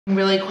I'm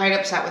really quite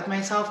upset with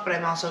myself, but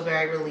I'm also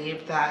very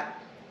relieved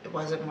that it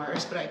wasn't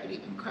worse, but I could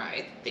even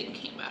cry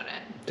thinking about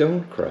it.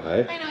 Don't cry.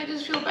 I know, I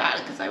just feel bad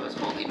because I was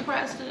holding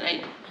Preston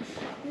and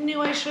I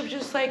knew I should have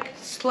just like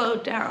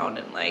slowed down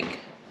and like,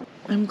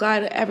 I'm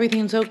glad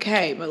everything's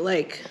okay, but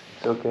like,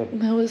 It's okay.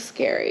 that was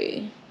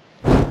scary.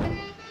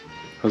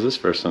 How's this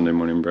for a Sunday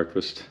morning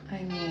breakfast?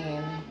 I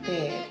mean,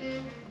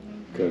 babe.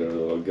 Got our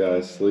little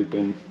guy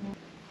sleeping.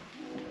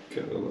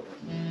 Got a little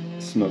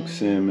smoked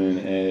salmon,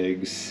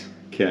 eggs,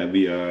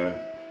 caviar,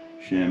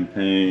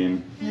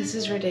 champagne. This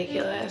is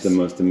ridiculous. The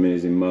most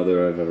amazing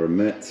mother I've ever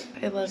met.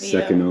 I love you.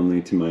 Second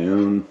only to my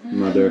own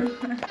mother.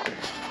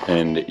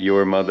 And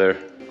your mother.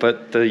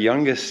 But the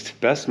youngest,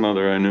 best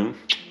mother I knew.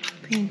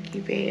 Thank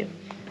you, babe.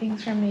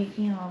 Thanks for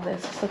making all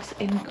this. This looks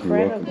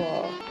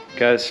incredible.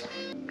 Guys,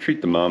 treat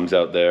the moms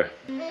out there.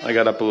 I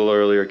got up a little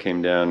earlier,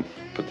 came down,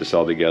 put this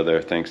all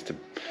together thanks to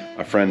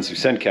our friends who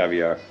sent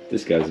caviar.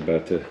 This guy's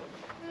about to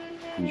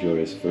enjoy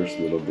his first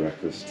little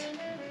breakfast.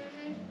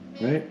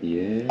 Right?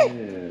 Yeah.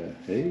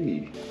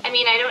 Hey. I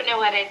mean, I don't know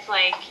what it's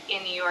like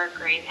in New York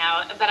right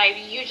now, but I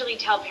usually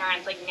tell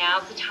parents, like,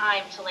 now's the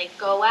time to, like,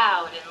 go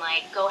out and,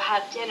 like, go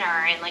have dinner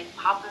and, like,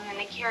 pop them in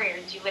the carrier,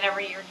 do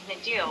whatever you're gonna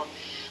do.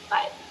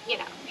 But, you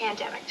know,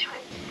 pandemic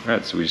time. All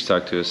right, so we just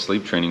talked to a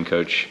sleep training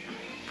coach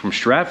from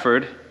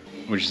Stratford,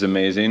 which is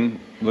amazing.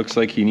 Looks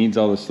like he needs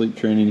all the sleep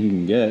training he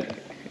can get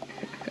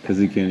because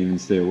he can't even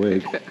stay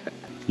awake.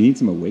 He needs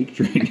some awake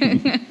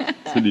training.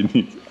 That's what he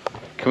needs.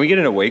 Can we get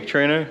an awake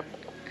trainer?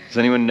 Does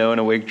anyone know an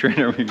awake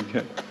trainer we can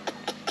get?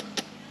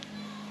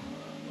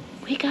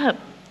 Wake up.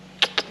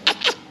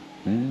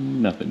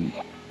 And nothing.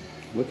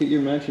 Look at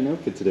your matching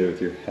outfit today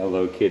with your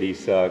Hello Kitty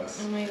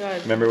socks. Oh my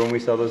God. Remember when we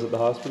saw those at the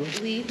hospital?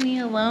 Leave me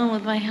alone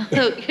with my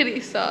Hello Kitty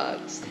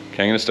socks.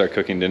 Okay, I'm gonna start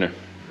cooking dinner.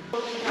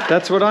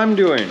 That's what I'm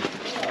doing.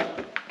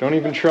 Don't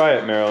even try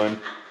it, Marilyn.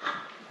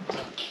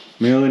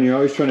 Marilyn, you're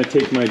always trying to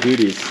take my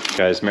duties.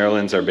 Guys,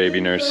 Marilyn's our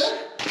baby nurse.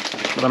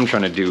 But I'm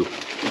trying to do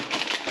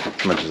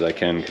as much as I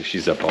can because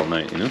she's up all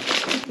night, you know?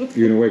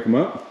 You're gonna wake him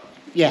up?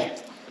 Yeah.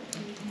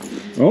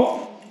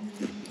 Oh,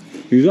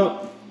 he's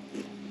up.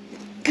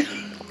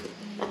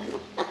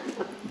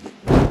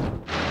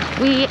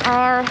 We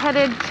are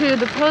headed to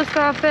the post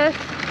office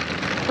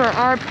for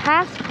our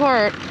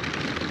passport.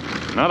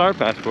 Not our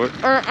passport.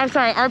 Or, I'm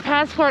sorry, our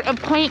passport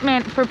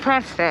appointment for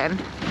Preston.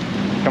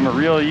 Become a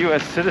real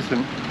US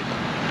citizen.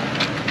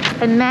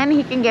 And then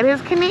he can get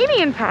his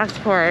Canadian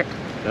passport.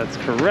 That's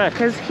correct.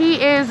 Because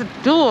he is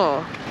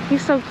dual.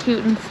 He's so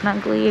cute and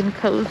snuggly and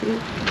cozy.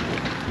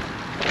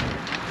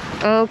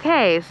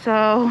 Okay,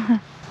 so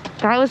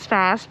that was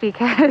fast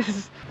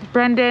because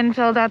Brendan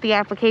filled out the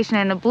application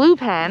in a blue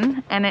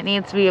pen and it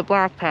needs to be a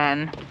black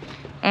pen.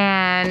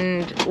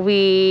 And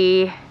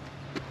we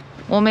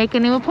will make a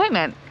new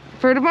appointment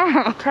for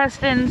tomorrow.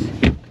 Preston's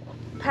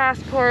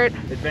passport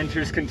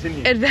Adventures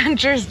continue.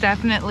 adventures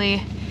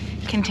definitely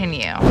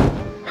continue.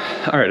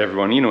 All right,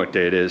 everyone, you know what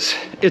day it is.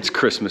 It's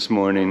Christmas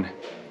morning.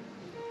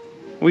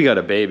 We got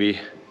a baby.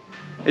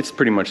 It's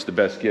pretty much the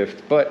best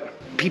gift, but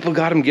people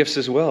got him gifts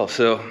as well,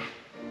 so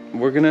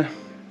we're gonna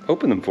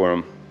open them for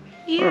him,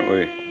 aren't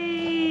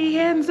we?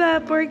 Hands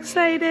up, we're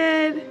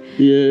excited.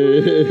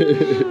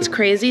 Yeah. It's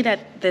crazy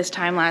that this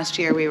time last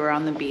year we were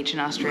on the beach in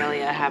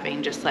Australia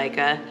having just like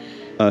a...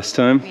 Us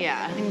time?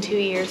 Yeah, and 2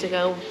 years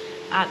ago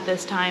at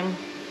this time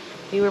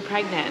we were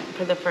pregnant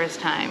for the first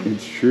time.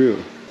 It's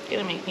true. It's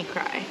gonna make me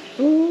cry.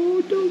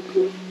 Oh, don't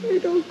cry,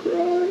 don't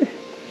cry.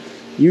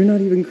 You're not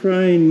even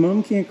crying.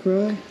 Mom can't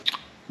cry.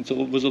 It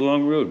was a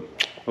long road,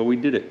 but we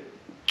did it.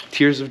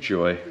 Tears of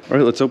joy. All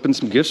right, let's open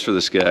some gifts for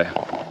this guy.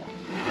 All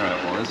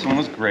right, well, this one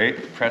was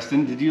great.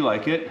 Preston, did you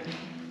like it?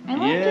 I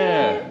loved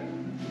it.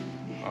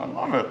 I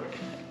love it.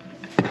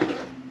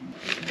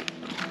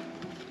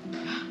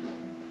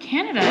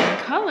 Canada in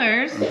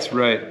colors. That's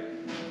right.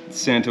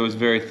 Santa was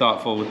very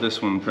thoughtful with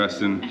this one,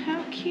 Preston.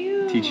 How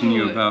cute. Teaching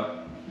you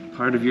about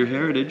part of your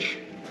heritage.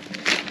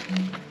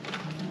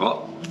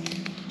 Oh.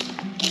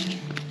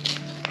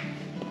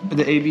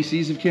 The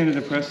ABCs of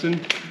Canada,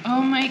 Preston.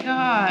 Oh my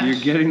gosh. You're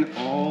getting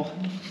all,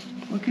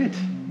 look it.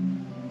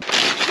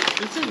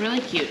 This is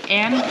really cute.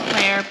 Anne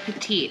Claire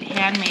Petite,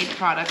 handmade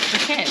products for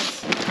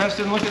kids.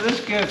 Preston, look at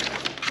this gift.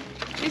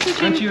 This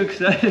is Aren't from, you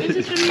excited? This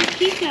is from your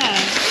Kika.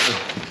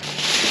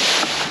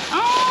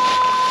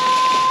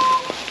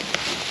 Oh,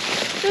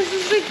 this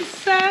is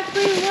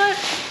exactly what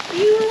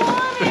you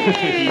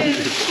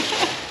wanted.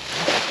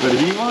 What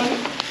did he want?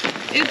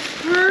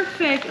 It's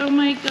perfect. Oh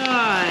my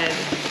God.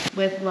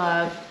 With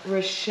love,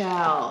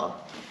 Rochelle.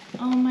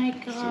 Oh my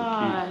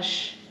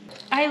gosh.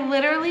 I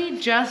literally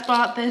just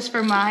bought this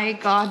for my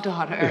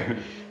goddaughter.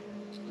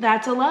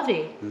 That's a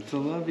lovey. It's a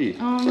lovey.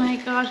 Oh my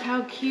gosh,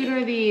 how cute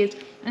are these?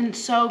 And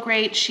so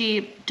great,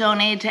 she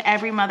donated to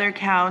Every Mother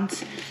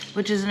Counts,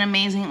 which is an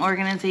amazing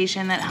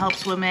organization that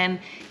helps women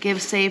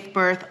give safe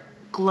birth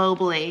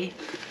globally.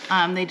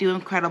 They do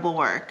incredible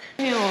work.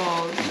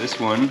 This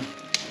one,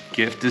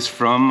 gift is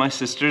from my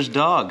sister's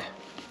dog,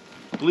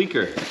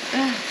 Bleeker.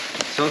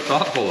 So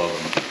thoughtful of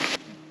him.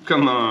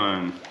 Come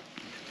on.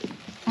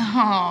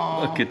 Oh.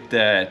 Look at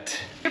that.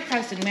 Dear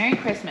Preston, Merry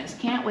Christmas.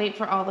 Can't wait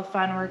for all the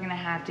fun we're gonna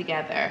have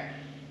together.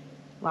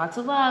 Lots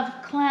of love,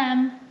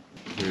 Clem.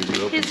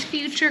 His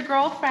future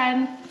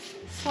girlfriend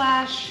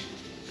slash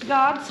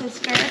god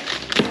sister.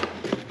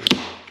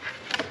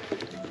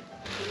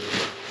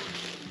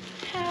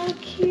 How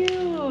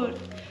cute.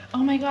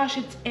 Oh my gosh,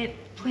 it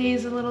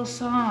plays a little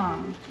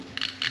song.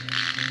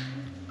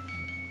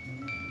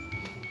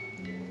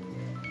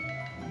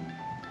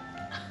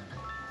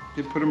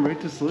 You put him right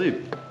to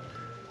sleep.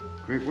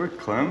 Great work,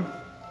 Clem.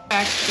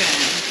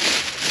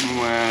 Action.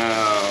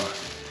 Wow.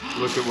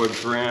 Look at what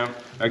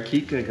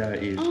Akika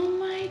got you. Oh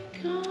my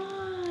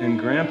god. And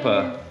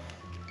Grandpa.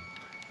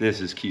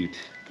 This is cute.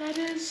 That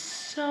is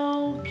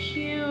so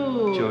cute.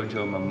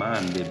 Jojo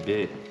Maman,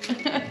 baby.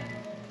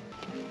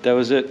 That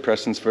was it,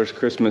 Preston's first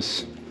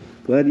Christmas.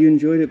 Glad you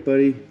enjoyed it,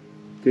 buddy.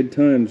 Good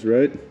times,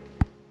 right?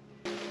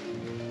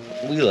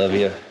 We love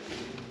you.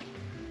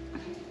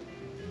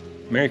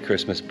 Merry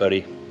Christmas,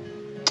 buddy.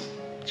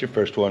 It's your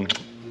first one.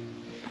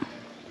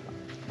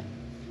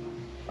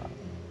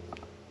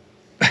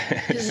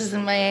 This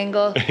isn't my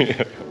angle.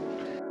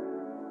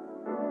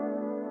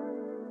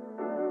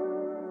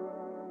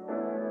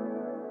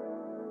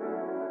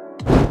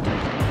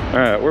 All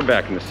right, we're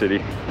back in the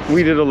city.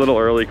 We did a little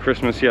early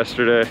Christmas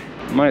yesterday.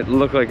 Might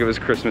look like it was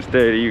Christmas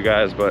Day to you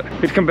guys, but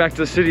we'd come back to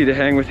the city to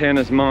hang with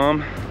Hannah's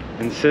mom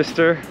and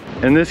sister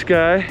and this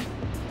guy.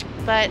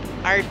 But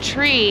our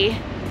tree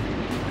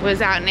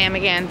was out in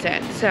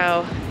Amagansett,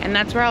 so, and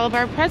that's where all of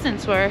our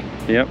presents were.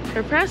 Yep.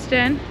 For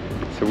Preston.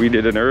 So we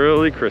did an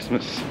early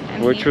Christmas,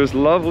 which was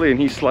lovely, and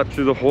he slept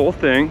through the whole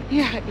thing.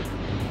 Yeah,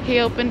 he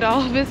opened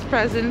all of his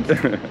presents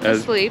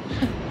asleep.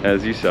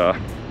 As you saw.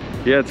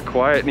 Yeah, it's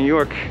quiet New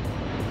York.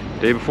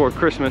 Day before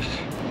Christmas,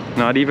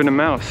 not even a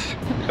mouse.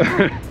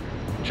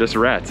 Just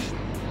rats.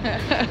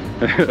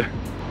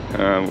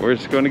 We're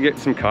just going to get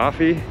some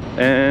coffee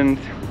and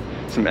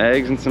some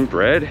eggs and some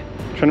bread.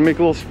 Trying to make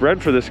a little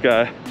spread for this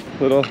guy.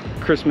 Little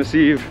Christmas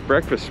Eve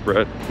breakfast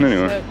spread.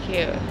 Anyway. So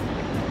cute.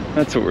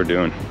 That's what we're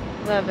doing.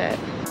 Love it.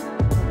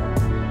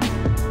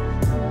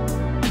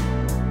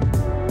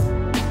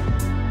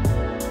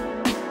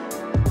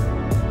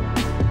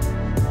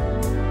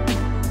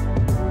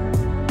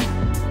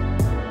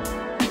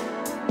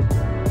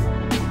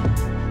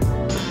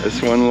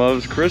 This one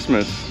loves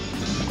Christmas.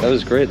 That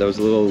was great. That was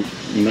a little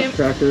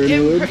nutcracker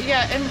interlude.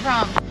 Yeah,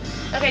 improv.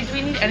 Okay, do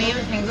we need any of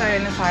the things that are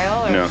in this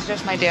aisle, or No. is it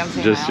just my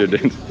dancing Just aisle? your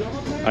dance.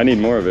 I need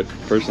more of it,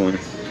 personally.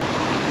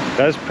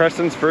 That's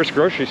Preston's first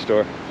grocery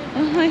store.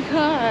 Oh my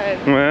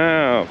god.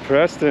 Wow,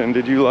 Preston,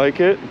 did you like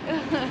it?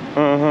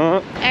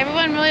 Uh-huh.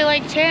 Everyone really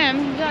liked him.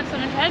 He got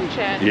some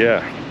attention.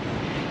 Yeah.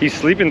 He's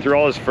sleeping through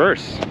all his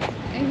firsts.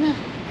 I know.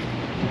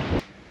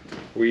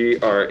 We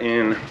are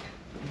in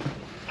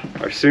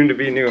our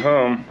soon-to-be new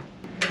home.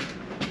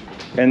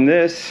 And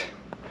this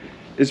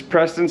is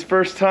Preston's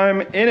first time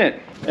in it.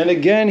 And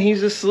again,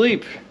 he's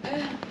asleep.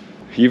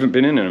 You haven't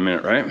been in a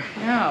minute, right?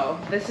 No,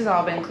 this has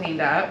all been cleaned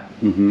up.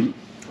 Mm-hmm.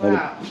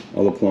 Wow.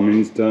 All the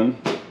plumbing's done.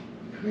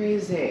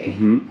 Crazy.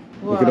 Mm-hmm.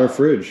 Look at Whoa. our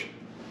fridge.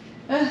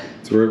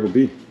 That's where it will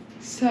be.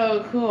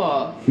 So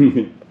cool.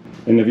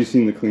 And have you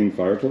seen the clean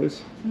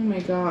fireplace? Oh my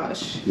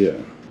gosh. Yeah.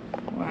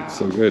 Wow.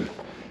 So good.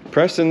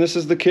 Preston, this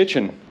is the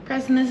kitchen.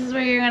 Preston, this is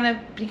where you're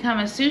gonna become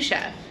a sous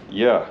chef.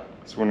 Yeah.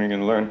 It's when you're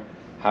gonna learn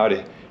how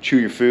to chew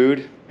your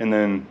food and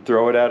then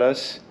throw it at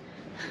us.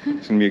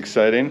 It's gonna be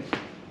exciting.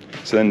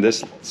 So then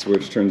this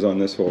switch turns on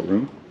this whole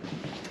room.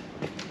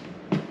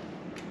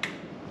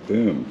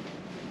 Boom.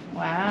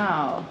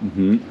 Wow.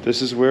 Mm-hmm.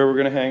 This is where we're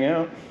gonna hang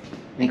out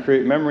and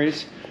create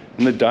memories.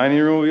 And the dining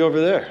room will be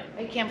over there.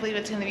 I can't believe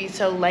it's gonna be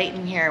so light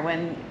in here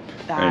when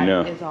I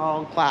know. that is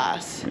all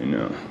glass. I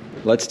know.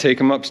 Let's take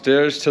him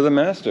upstairs to the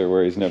master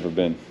where he's never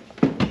been.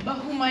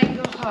 Oh my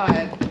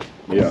god.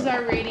 This is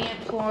our radiant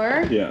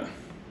floor. Yeah.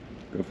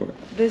 Go for it.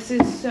 This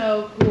is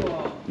so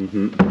cool.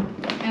 Mm-hmm.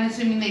 And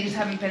assuming they just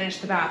haven't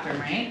finished the bathroom,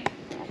 right?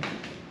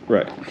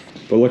 Right.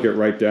 But look at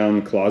right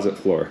down closet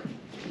floor.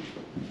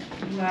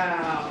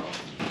 Wow.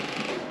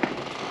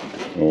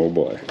 Oh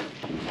boy.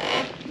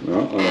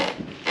 Uh-oh.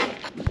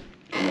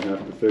 Gonna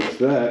have to fix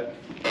that.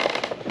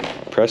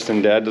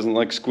 Preston, Dad doesn't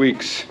like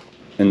squeaks.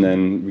 And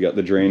then we got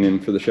the drain in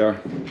for the shower.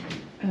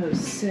 Oh,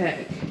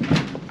 sick.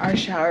 Our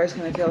shower is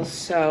gonna feel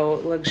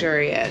so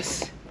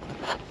luxurious.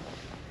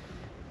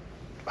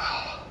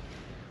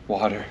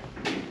 Water.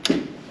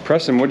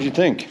 Preston, what'd you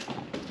think?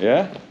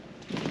 Yeah?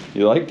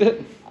 You liked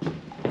it?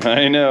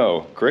 I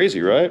know.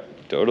 Crazy, right?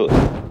 Totally.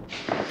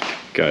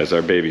 Guys,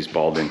 our baby's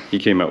balding. He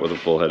came out with a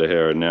full head of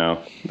hair, and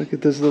now look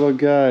at this little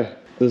guy.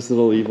 This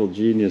little evil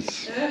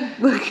genius.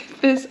 Look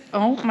at this.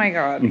 Oh my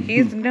god. He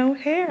has no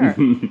hair.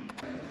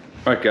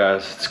 Alright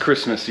guys, it's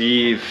Christmas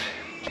Eve.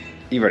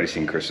 You've already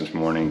seen Christmas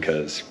morning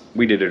because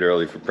we did it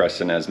early for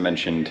Preston, as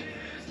mentioned,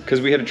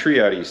 because we had a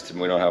tree out east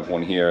and we don't have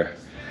one here.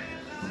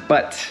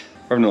 But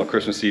we're having a little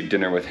Christmas Eve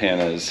dinner with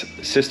Hannah's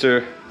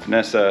sister,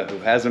 Vanessa, who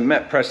hasn't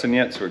met Preston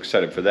yet, so we're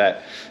excited for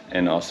that.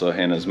 And also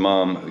Hannah's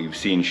mom, who you've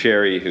seen,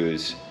 Sherry,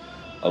 who's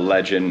a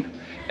legend,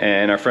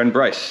 and our friend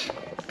Bryce,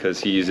 because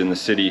he's in the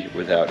city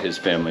without his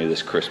family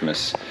this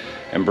Christmas.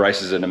 and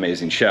Bryce is an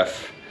amazing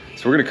chef.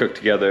 So we're gonna cook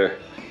together,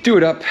 do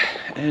it up,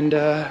 and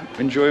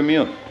enjoy a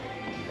meal.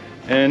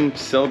 And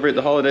celebrate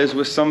the holidays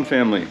with some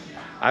family.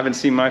 I haven't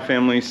seen my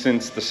family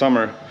since the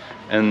summer,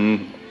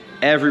 and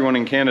everyone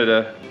in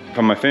Canada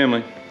from my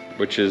family,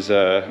 which is,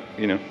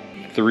 you know,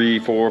 3,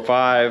 4,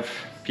 5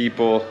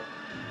 people,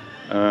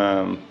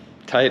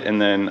 tight,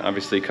 and then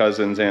obviously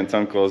cousins, aunts,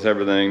 uncles,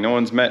 everything. No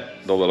one's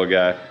met the little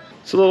guy.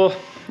 It's a little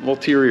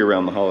teary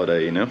around the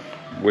holiday, you know?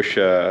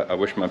 I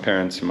wish my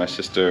parents and my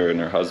sister and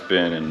her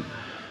husband and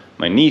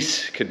my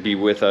niece could be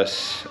with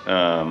us.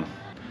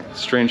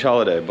 Strange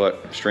holiday,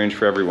 but strange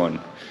for everyone.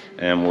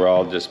 And we're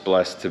all just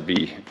blessed to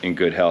be in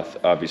good health,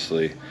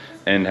 obviously,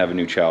 and have a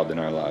new child in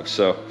our lives.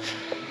 So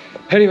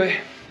anyway,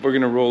 we're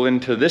gonna roll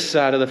into this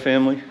side of the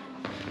family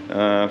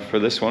for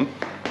this one.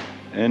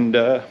 And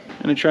I'm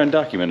gonna try and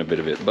document a bit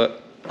of it,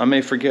 but I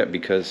may forget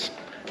because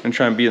I'm gonna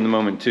try and be in the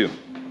moment too.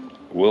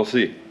 We'll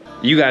see.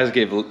 You guys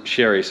gave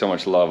Sherry so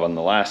much love on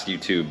the last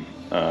YouTube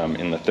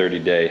in the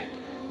 30-day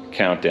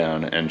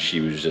countdown, and she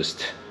was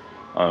just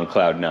on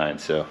cloud 9.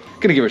 So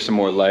gonna give her some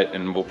more light,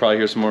 and we'll probably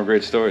hear some more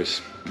great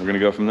stories. We're gonna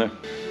go from there.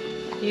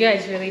 You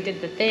guys really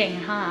did the thing,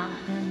 huh?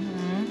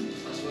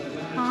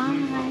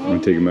 Hi.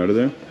 Want to take him out of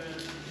there?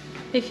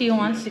 If he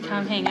wants to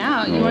come hang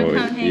out, you want to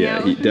come hang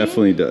out he with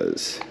definitely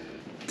does.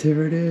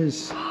 There it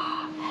is.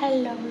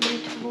 Hello,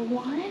 little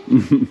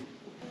one.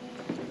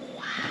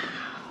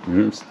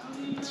 Wow.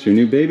 It's your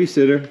new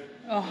babysitter.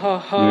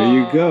 Oh. There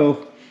you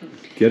go.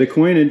 Get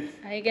acquainted.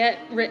 I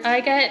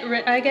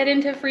get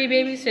into free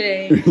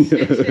babysitting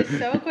just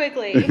so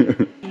quickly.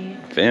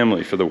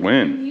 Family for the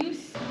win.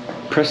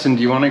 Preston,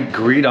 do you want to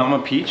greet Alma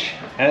Peach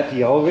at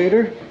the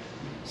elevator?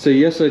 Say,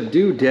 yes, I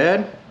do,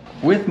 Dad.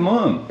 With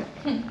Mom.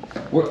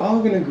 We're all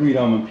going to greet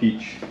Alma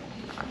Peach.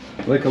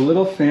 Like a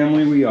little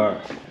family we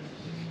are.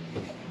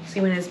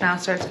 See when his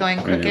mouth starts going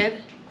crooked?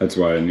 Yeah. That's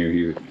why I knew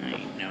he would.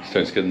 I know.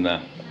 Starts getting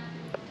that.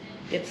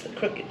 It's the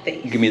crooked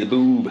face. Give me the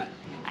boob.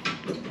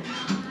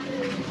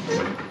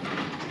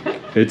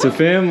 It's a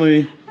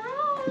family.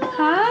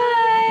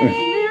 Hi.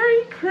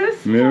 Merry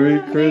Christmas. Merry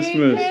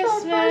Christmas.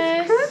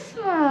 Merry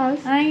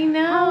Christmas. I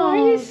know. How are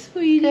you,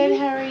 sweetie? Good,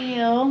 how are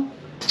you?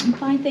 I'm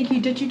fine, thank you.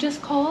 Did you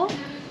just call?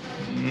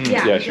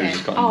 Yeah, she was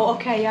just calling. Oh,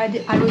 okay. I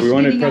was. We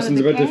wanted getting out of Preston's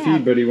the about to cab.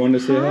 feed, but he wanted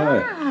to say hi.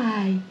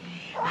 Hi.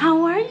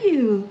 How are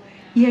you?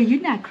 Yeah,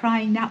 you're not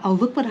crying now. Oh,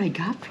 look what I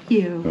got for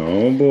you.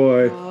 Oh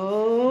boy.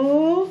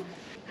 Oh.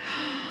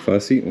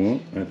 Fussy. Well,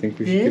 I think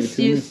we should give it This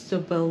to him. used to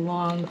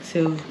belong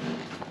to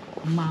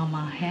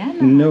Mama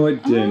Hannah. No,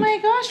 it didn't. Oh my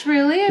gosh,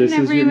 really? I've This is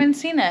never your- even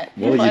seen it.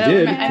 Well, you I don't did,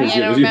 remember- I because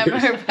mean, it I was don't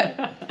yours.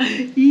 remember,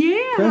 but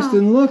Yeah.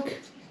 Preston, look.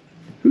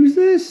 Who's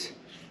this?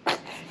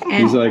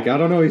 He's like, I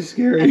don't know, he's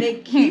scary. And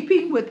in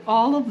keeping with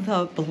all of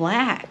the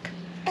black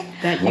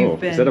that Whoa, you've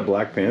been. is that a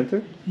Black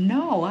Panther?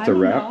 No, I It's a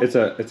don't rat.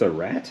 know. It's a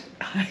rat.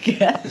 I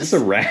guess. Is this a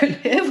rat?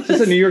 It Is this a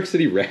was- New York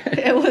City rat?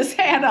 It was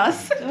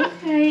Hannah's.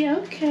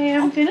 okay,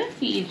 I'm gonna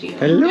feed you.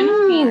 Hello. I'm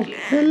gonna feed you.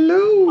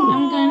 Hello.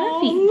 I'm gonna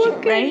feed you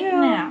look at right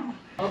him. now.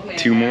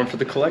 2 more for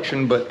the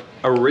collection, but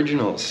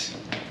originals.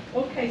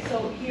 Okay,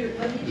 so here,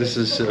 let me. This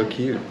is so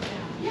cute.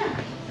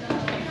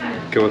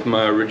 Go with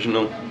my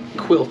original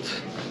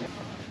quilt.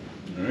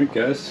 All right,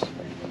 guys.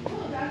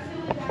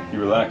 You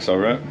relax, all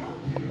right?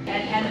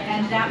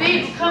 And that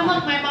Babes, come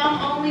look, my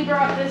mom only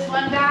brought this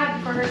one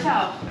bag for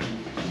herself.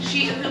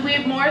 We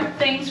have more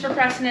things for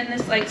Preston in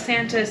this like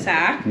Santa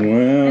sack. And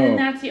then Wow.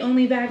 that's the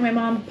only bag my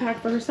mom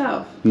packed for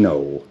herself.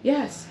 No.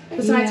 Yes.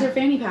 Besides Yeah. her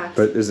fanny packs.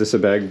 But is this a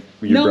bag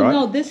you no, brought?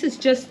 no, this is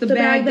just the, The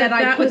bag, bag that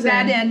I that put was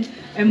that in.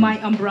 and my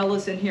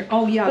umbrella's in here.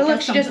 Oh yeah, But look,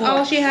 that's she just some all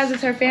books. she has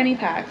is her fanny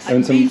packs.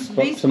 And some These some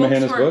books of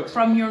Hannah's were books?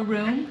 from your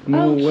room.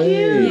 No Oh, way.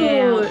 cute.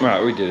 Yeah. All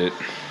right, we did it.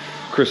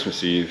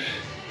 Christmas Eve.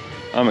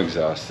 I'm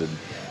exhausted.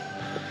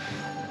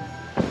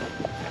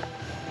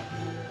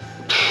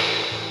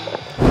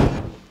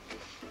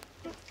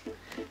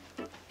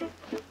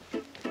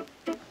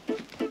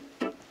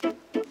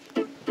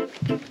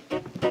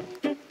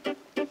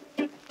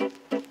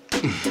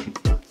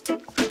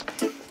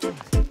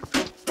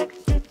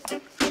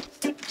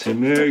 Say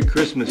Merry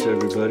Christmas,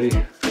 everybody.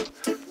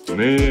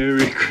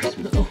 Merry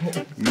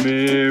Christmas.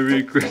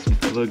 Merry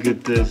Christmas. Look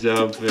at this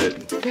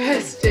outfit.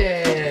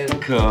 Preston,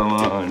 Come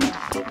on.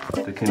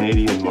 The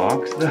Canadian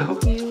mocks, though?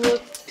 you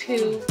look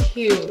too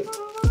cute.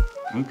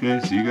 Okay,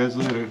 see you guys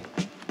later.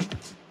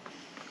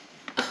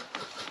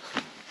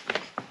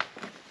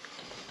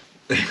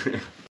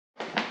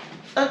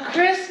 A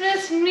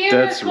Christmas miracle.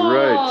 That's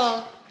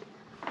right.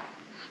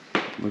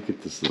 Look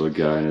at this little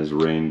guy in his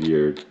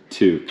reindeer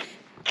toque.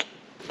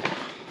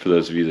 For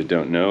those of you that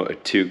don't know, a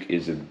toque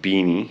is a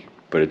beanie,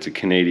 but it's a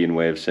Canadian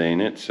way of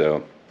saying it,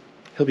 so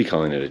he'll be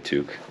calling it a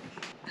toque.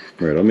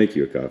 All right, I'll make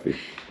you a coffee.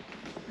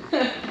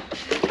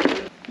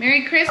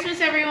 Merry Christmas,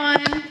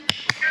 everyone. Preston,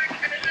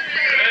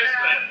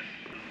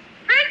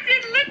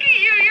 look at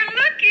you. You're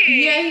looking.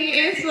 Yeah, he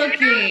is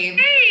looking.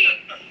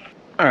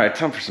 All right,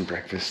 time for some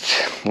breakfast.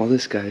 While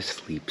this guy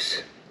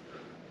sleeps.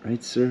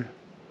 Right, sir?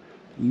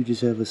 You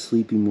just have a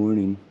sleepy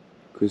morning,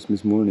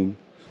 Christmas morning.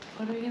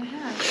 What are we gonna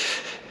have?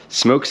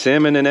 Smoked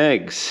salmon and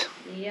eggs.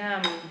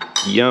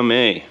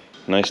 Yummy.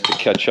 Nice to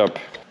catch up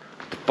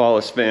the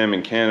Fallis fam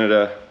in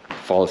Canada.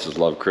 Fallises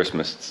love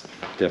Christmas. It's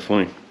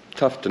definitely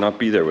tough to not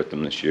be there with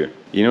them this year.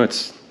 You know,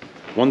 it's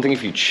one thing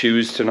if you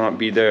choose to not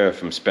be there,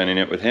 if I'm spending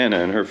it with Hannah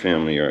and her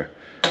family, or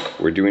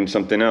we're doing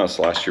something else.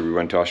 Last year we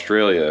went to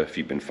Australia, if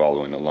you've been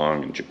following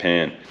along, in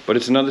Japan. But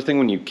it's another thing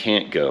when you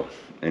can't go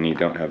and you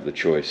don't have the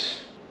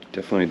choice.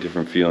 Definitely a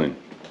different feeling.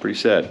 Pretty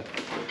sad.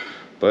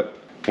 But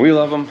we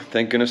love them.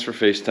 Thank goodness for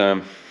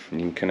FaceTime. You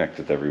can connect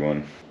with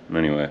everyone.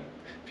 Anyway,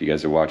 if you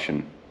guys are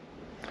watching,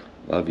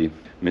 love you,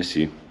 miss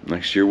you.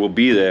 Next year we'll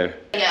be there.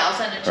 Yeah, I'll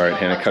send it to you. All right,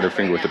 Hannah cut her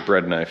finger with a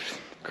bread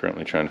knife.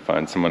 Currently trying to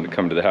find someone to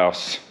come to the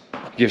house,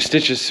 give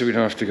stitches so we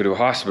don't have to go to a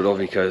hospital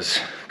because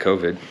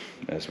COVID,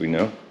 as we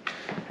know.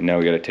 And now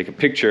we gotta take a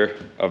picture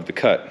of the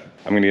cut.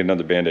 I'm gonna get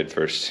another Band-Aid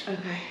first.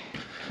 Okay.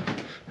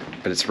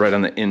 But it's right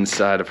on the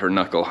inside of her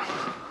knuckle.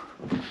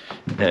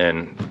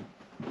 And,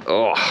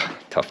 oh,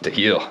 tough to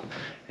heal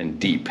and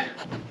deep.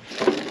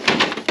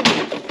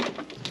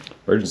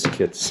 Emergency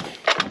kits.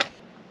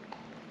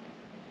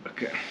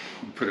 Okay,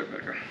 put it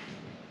back on.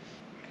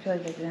 I feel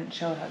like they didn't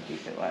show how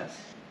deep it was.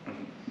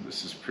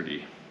 This is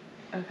pretty.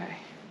 Okay.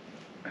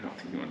 I don't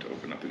think you want to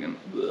open up again.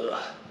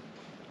 Ugh.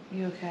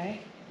 You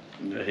okay?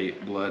 I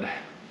hate blood.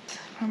 It's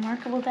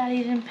remarkable that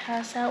he didn't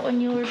pass out when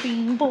you were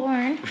being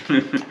born.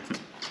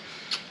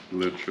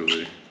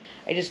 Literally.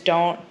 I just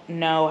don't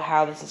know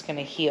how this is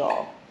gonna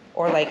heal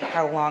or like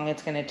how long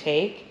it's gonna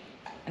take.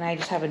 And I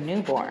just have a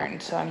newborn,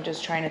 so I'm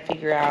just trying to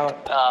figure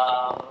out.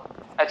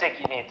 I think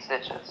you need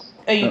stitches.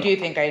 Oh, you do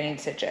think I need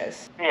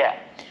stitches? Yeah.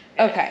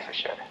 Okay. For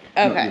sure.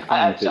 Okay.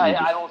 I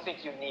don't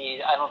think you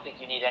need. I don't think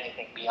you need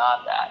anything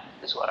beyond that.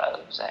 Is what I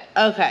would say.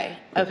 Okay.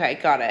 Okay.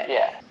 Got it.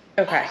 Yeah.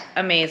 Okay.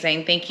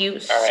 Amazing. Thank you All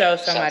right, so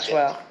sounds much, good.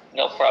 Will.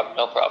 No problem.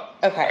 No problem.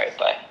 Okay. All right.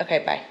 Bye.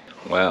 Okay. Bye.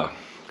 Wow,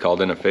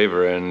 called in a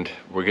favor and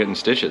we're getting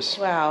stitches.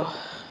 Wow.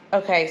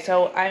 Okay.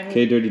 So I'm.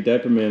 Okay, Dirty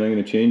Diaper Man, I'm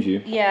gonna change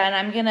you. Yeah, and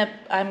I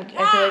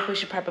feel like we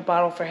should prep a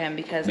bottle for him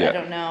because Yeah. I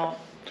don't know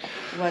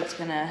what's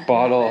gonna.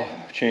 Bottle,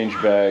 happen. change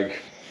bag.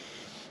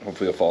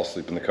 Hopefully he'll fall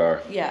asleep in the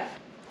car. Yeah.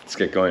 Let's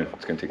get going.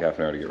 It's gonna take half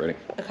an hour to get ready.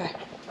 Okay.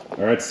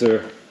 All right,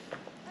 sir.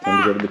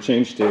 Time to go to the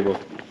change table.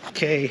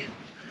 Okay,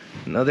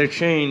 another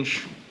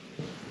change.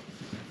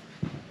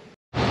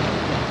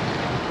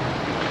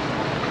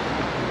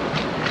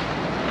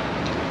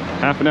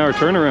 Half an hour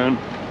turnaround.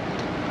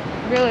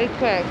 Really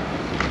quick.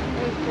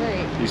 It was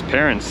great. These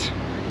parents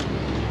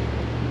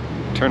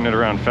turning it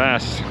around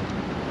fast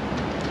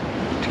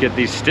to get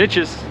these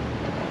stitches.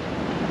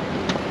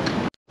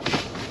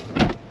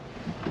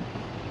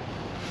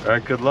 All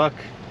right, good luck.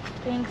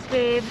 Thanks,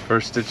 babe.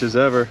 First stitches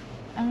ever.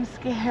 I'm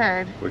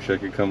scared. Wish I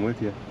could come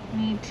with you.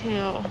 Me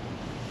too.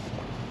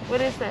 What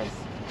is this?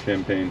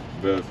 Champagne,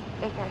 both.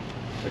 Okay.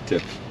 A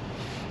tip.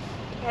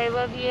 Okay,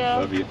 love you.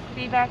 Love you.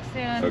 Be back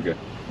soon. Okay.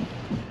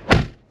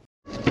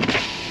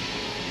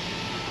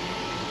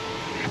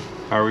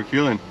 How are we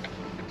feeling?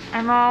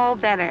 I'm all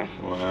better.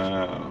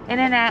 Wow. In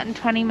and out in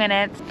 20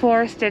 minutes.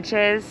 4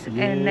 stitches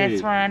in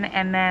this Yay. one,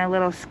 and then a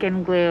little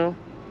skin glue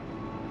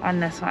on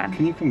this one.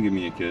 Can you come give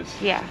me a kiss?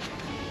 Yeah.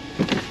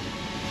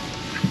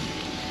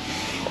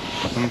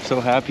 I'm so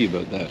happy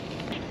about that.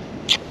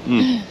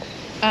 Mm.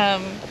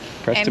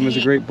 Preston was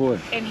a great boy.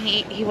 And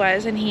he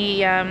was, and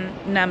he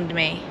numbed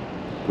me.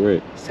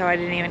 Great. So I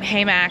didn't even.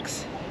 Hey,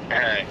 Max.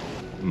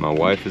 My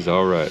wife is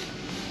all right.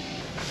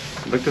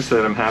 Like I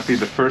said, I'm happy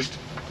the first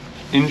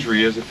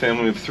injury as a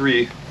family of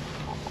 3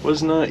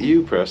 was not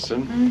you,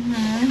 Preston.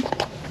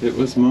 Mm-hmm. It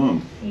was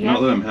Mom. Yep.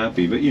 Not that I'm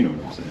happy, but you know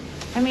what I'm saying.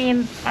 I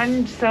mean,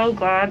 I'm so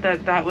glad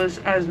that that was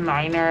as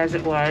minor as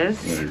it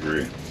was. I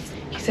agree.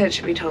 He said it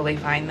should be totally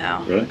fine,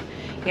 though. Really?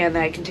 Yeah,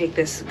 then I can take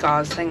this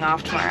gauze thing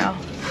off tomorrow.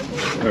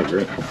 Oh,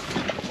 great.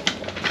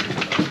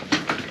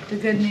 The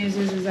good news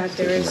is that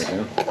there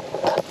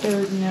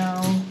was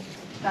no,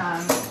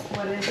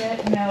 what is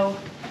it? No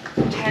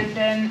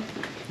tendon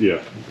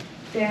Yeah.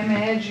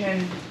 damage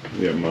and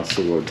Yeah,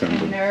 muscle or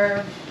tendon.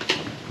 nerve.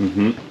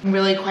 Mm-hmm. I'm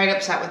really quite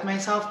upset with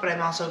myself, but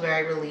I'm also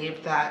very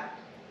relieved that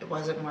it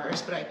wasn't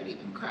worse, but I could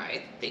even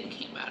cry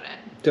thinking about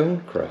it.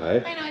 Don't cry.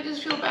 I know, I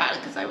just feel bad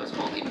because I was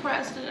holding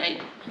Preston and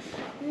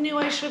I knew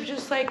I should have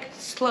just like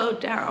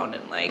slowed down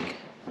and like,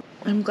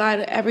 I'm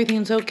glad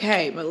everything's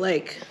okay, but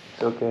like,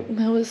 It's okay.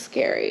 that was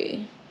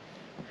scary.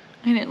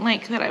 I didn't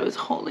like that I was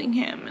holding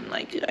him and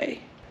like,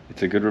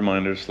 It's a good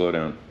reminder to slow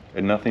down.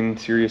 And nothing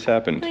serious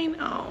happened. I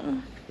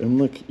know. And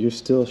look, you're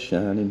still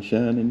shining,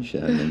 shining,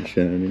 shining,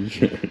 shining,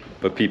 shining.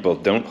 But people,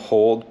 don't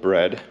hold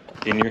bread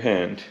in your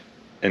hand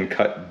and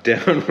cut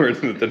downwards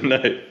with the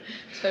knife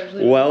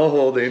Especially while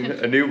holding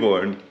a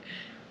newborn.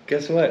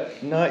 Guess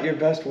what? Not your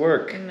best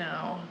work.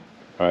 No.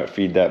 All right,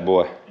 feed that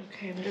boy.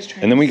 Okay, I'm just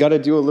trying And then we to... got to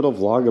do a little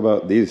vlog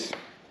about these.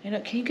 I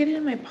know, can you get it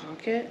in my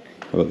pocket?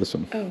 How about this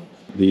one? Oh.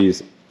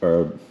 These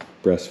are a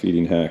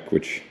breastfeeding hack,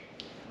 which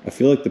I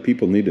feel like the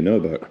people need to know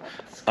about.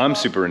 I'm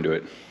super into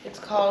it. It's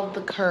called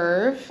The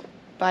Curve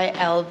by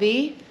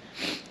Elvie,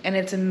 and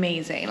it's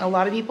amazing. A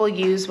lot of people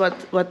use what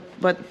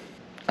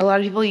A lot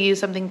of people use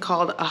something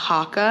called a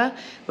haka,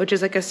 which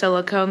is like a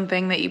silicone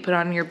thing that you put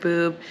on your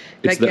boob.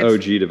 It's the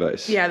OG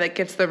device. Yeah, that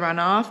gets the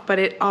runoff, but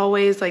it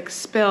always like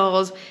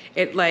spills.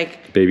 It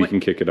like baby can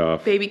kick it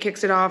off. Baby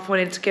kicks it off. When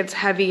it gets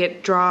heavy,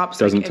 it drops.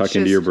 Doesn't tuck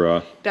into your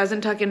bra.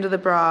 Doesn't tuck into the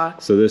bra.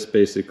 So this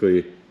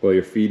basically, while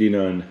you're feeding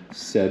on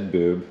said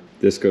boob,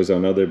 this goes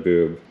on other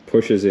boob,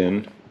 pushes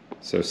in,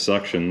 so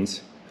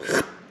suctions.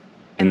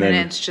 And then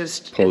it's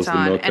just, it's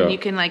on, and you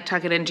can like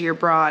tuck it into your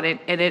bra,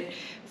 and it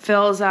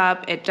fills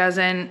up, it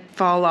doesn't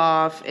fall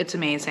off, it's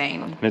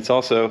amazing. And it's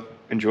also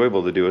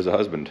enjoyable to do as a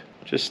husband.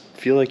 Just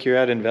feel like you're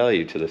adding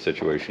value to the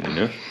situation, you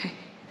know?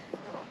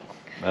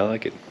 I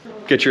like it.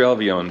 Get your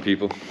LV on,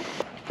 people.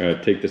 All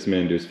right, take this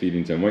man to his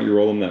feeding time. Why don't you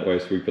roll him that way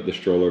so we put the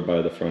stroller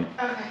by the front.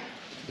 Okay.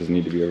 Doesn't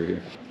need to be over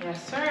here.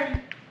 Yes,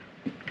 sir.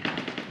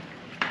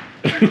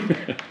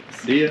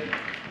 See ya.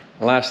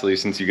 Lastly,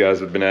 since you guys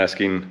have been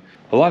asking,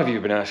 a lot of you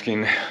have been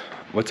asking,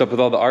 what's up with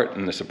all the art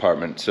in this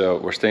apartment? So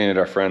we're staying at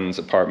our friend's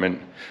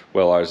apartment.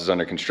 Well, ours is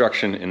under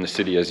construction in the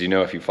city, as you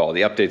know, if you follow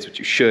the updates, which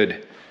you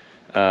should.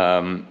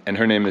 And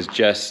her name is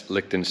Jess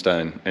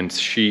Lichtenstein, and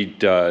she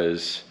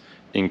does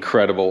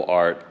incredible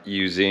art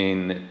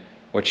using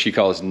what she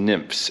calls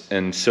nymphs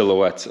and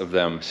silhouettes of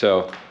them.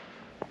 So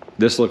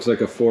this looks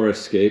like a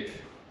forest scape,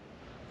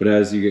 but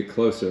as you get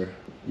closer,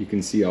 you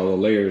can see all the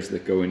layers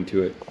that go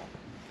into it.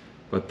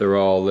 But they're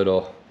all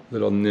little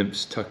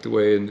nymphs tucked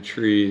away in the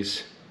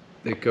trees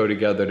that go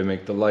together to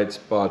make the light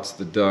spots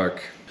the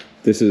dark.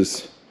 This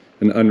is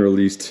an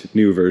unreleased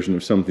new version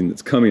of something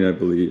that's coming, I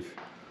believe.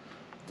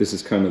 This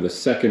is kind of the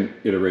second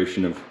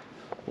iteration of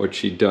what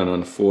she'd done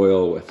on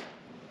foil with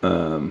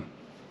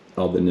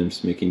all the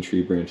nymphs making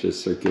tree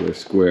branches circular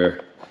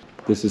square.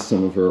 This is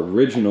some of her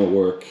original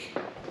work,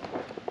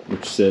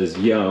 which says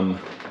yum.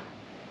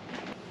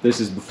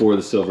 This is before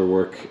the silver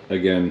work.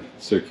 Again,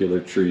 circular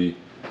tree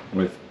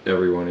with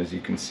everyone, as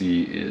you can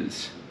see,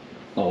 is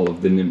all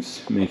of the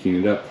nymphs making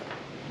it up.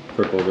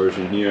 Purple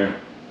version here.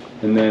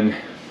 And then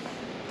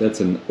that's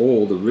an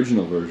old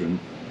original version.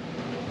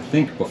 I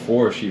think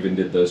before she even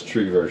did those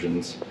tree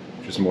versions,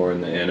 which is more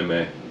in the anime.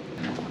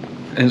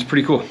 And it's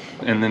pretty cool.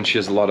 And then she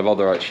has a lot of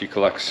other art she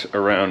collects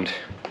around.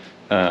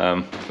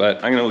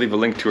 But I'm gonna leave a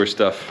link to her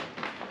stuff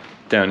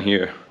down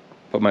here.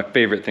 But my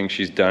favorite thing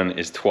she's done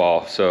is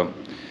toile. So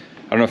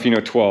I don't know if you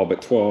know toile,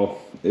 but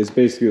toile is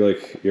basically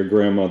like your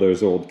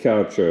grandmother's old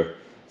couch or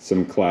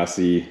some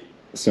classy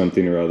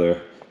something or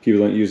other.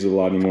 People don't use it a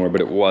lot anymore,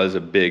 but it was a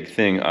big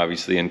thing,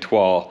 obviously, and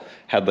toile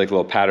had like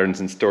little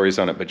patterns and stories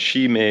on it, but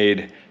she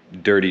made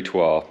dirty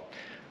toile.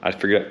 I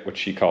forget what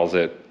she calls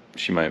it.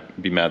 She might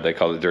be mad that I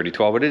call it dirty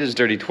toile, but it is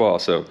dirty toile,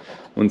 so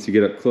once you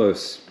get up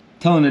close,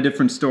 telling a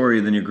different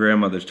story than your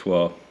grandmother's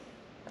toile.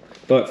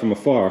 But from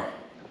afar,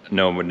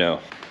 no one would know.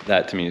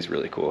 That to me is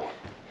really cool.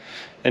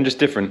 And just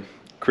different,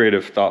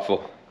 creative,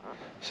 thoughtful.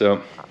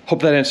 So,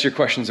 hope that answers your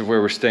questions of where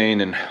we're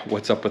staying and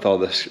what's up with all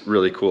this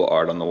really cool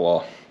art on the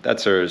wall.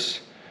 That's hers.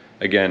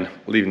 Again,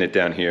 leaving it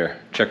down here.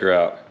 Check her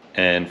out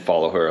and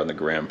follow her on the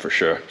gram for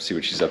sure. See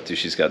what she's up to.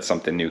 She's got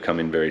something new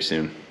coming very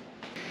soon.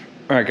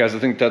 All right, guys, I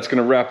think that's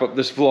gonna wrap up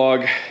this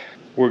vlog.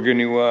 We're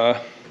gonna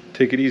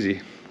take it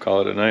easy,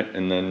 call it a night,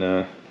 and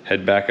then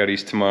head back out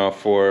east tomorrow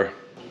for,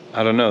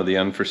 I don't know, the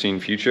unforeseen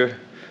future.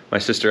 My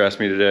sister asked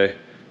me today,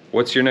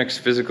 what's your next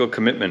physical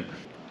commitment?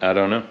 I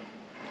don't know.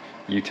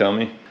 You tell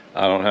me.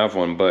 I don't have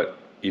one, but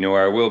you know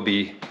where I will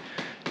be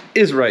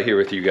is right here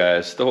with you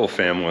guys. The whole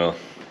fam will.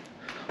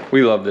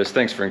 We love this.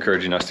 Thanks for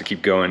encouraging us to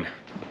keep going.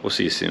 We'll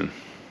see you soon.